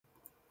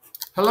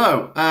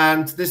Hello,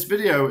 and this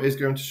video is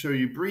going to show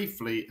you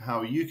briefly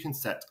how you can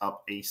set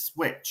up a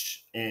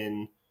switch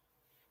in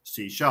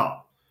C#.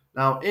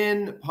 Now,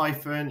 in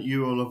Python,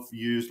 you will have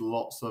used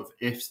lots of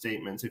if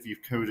statements. If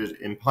you've coded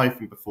in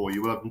Python before,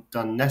 you will have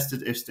done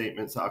nested if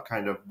statements that are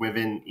kind of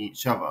within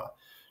each other.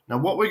 Now,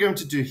 what we're going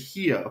to do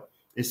here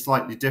is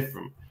slightly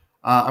different.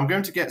 I'm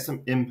going to get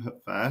some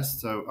input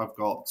first. So I've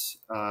got,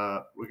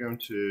 we're going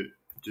to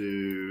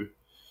do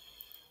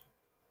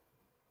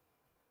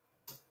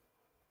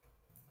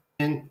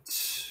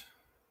int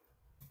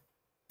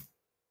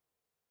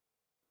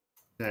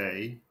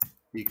day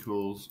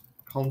equals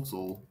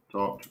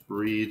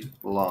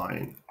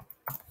console.readLine.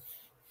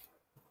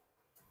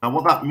 Now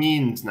what that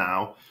means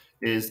now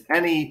is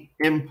any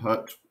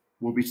input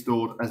will be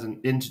stored as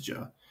an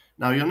integer.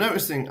 Now you're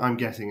noticing I'm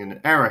getting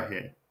an error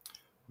here.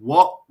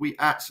 What we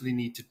actually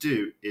need to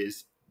do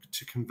is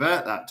to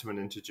convert that to an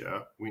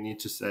integer, we need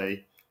to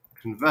say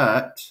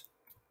convert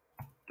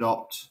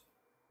dot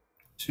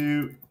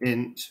to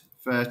int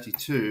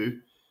 32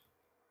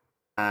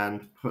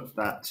 and put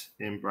that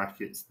in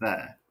brackets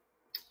there.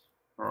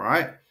 All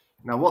right.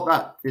 Now what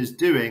that is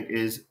doing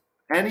is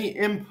any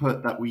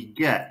input that we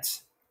get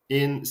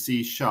in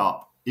C#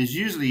 is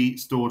usually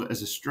stored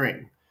as a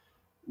string.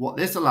 What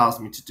this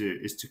allows me to do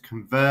is to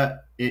convert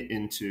it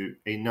into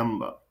a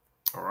number.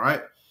 All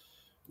right.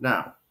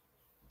 Now,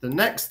 the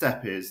next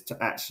step is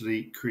to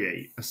actually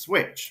create a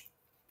switch.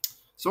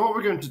 So what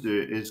we're going to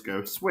do is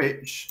go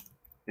switch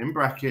in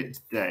brackets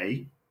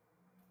day,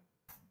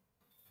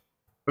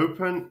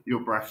 open your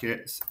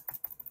brackets,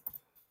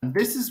 and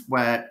this is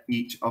where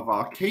each of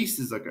our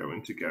cases are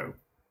going to go.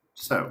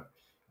 So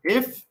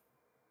if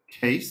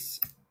case,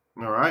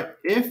 all right,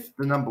 if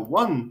the number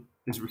 1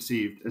 is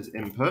received as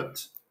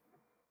input,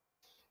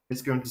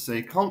 it's going to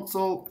say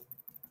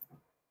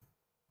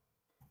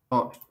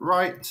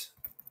console.write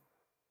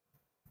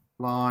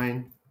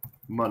line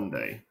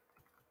Monday.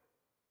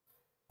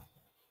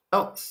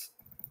 Else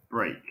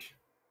break.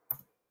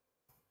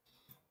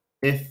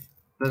 If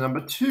the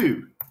number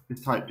 2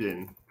 is typed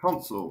in,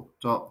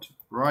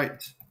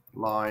 console.write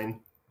line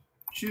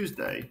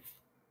Tuesday,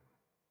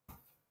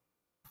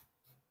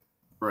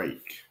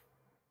 break.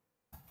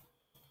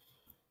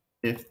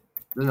 If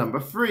the number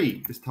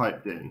 3 is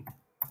typed in,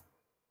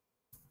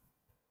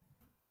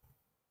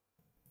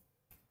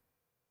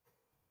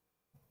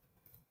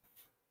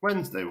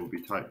 Wednesday will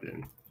be typed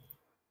in.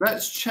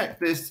 Let's check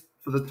this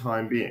for the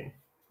time being.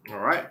 All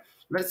right,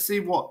 let's see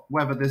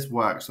whether this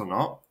works or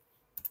not.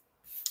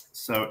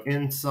 So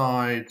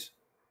inside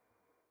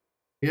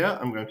here,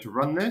 I'm going to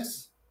run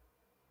this.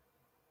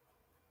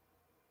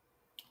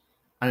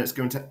 And it's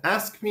going to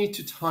ask me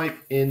to type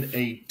in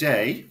a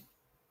day.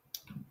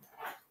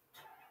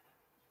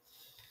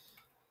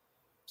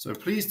 So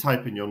please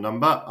type in your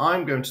number.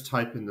 I'm going to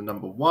type in the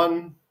number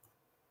 1.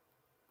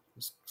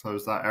 Let's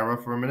close that error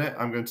for a minute.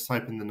 I'm going to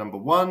type in the number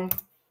 1.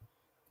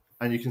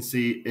 And you can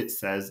see it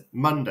says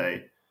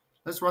Monday.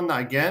 Let's run that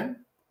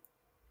again.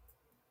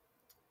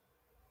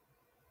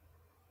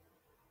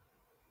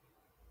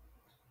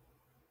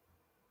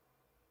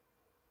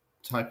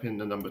 Type in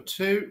the number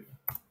 2.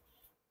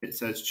 It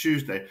says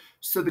Tuesday.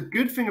 So the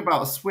good thing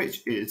about a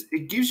switch is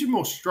it gives you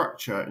more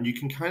structure and you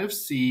can kind of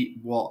see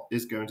what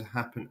is going to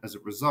happen as a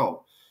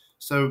result.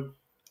 So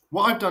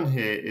what I've done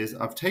here is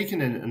I've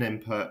taken in an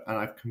input and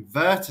I've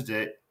converted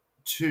it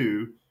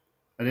to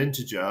an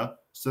integer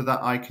so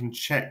that I can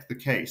check the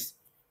case.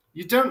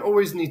 You don't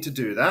always need to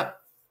do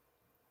that.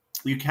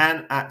 You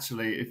can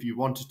actually, if you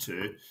wanted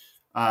to,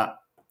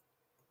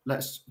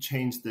 let's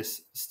change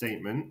this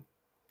statement.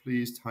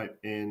 Please type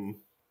in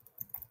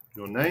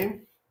your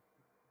name.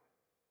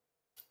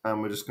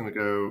 And we're just going to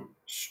go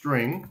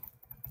string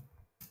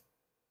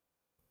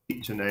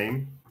teacher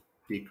name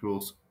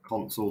equals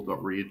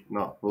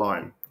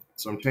console.readLine.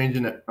 So I'm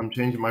changing it. I'm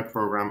changing my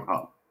program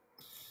up.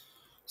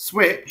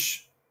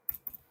 Switch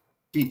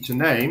teacher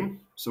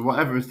name. So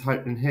whatever is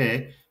typed in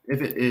here,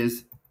 if it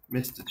is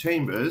Mr.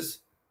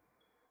 Chambers,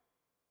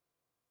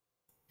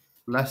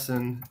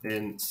 lesson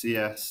in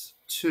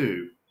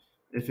CS2.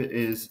 If it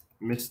is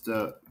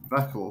Mr.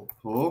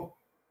 Beckelpool,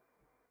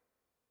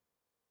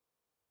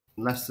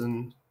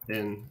 lesson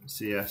in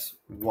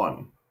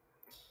CS1.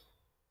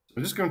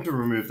 I'm just going to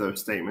remove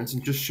those statements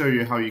and just show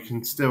you how you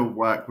can still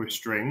work with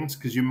strings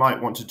because you might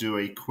want to do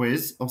a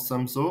quiz of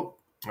some sort.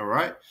 All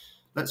right,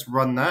 let's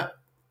run that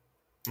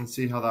and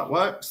see how that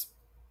works.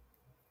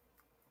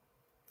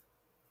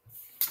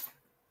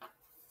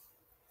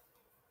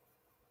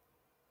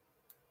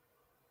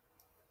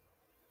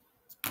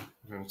 I'm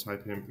going to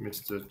type in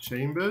Mr.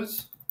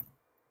 Chambers.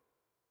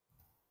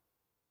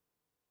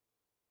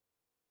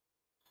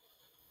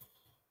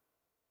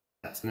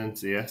 And then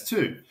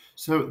CS2.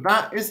 So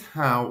that is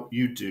how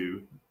you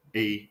do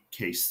a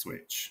case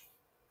switch.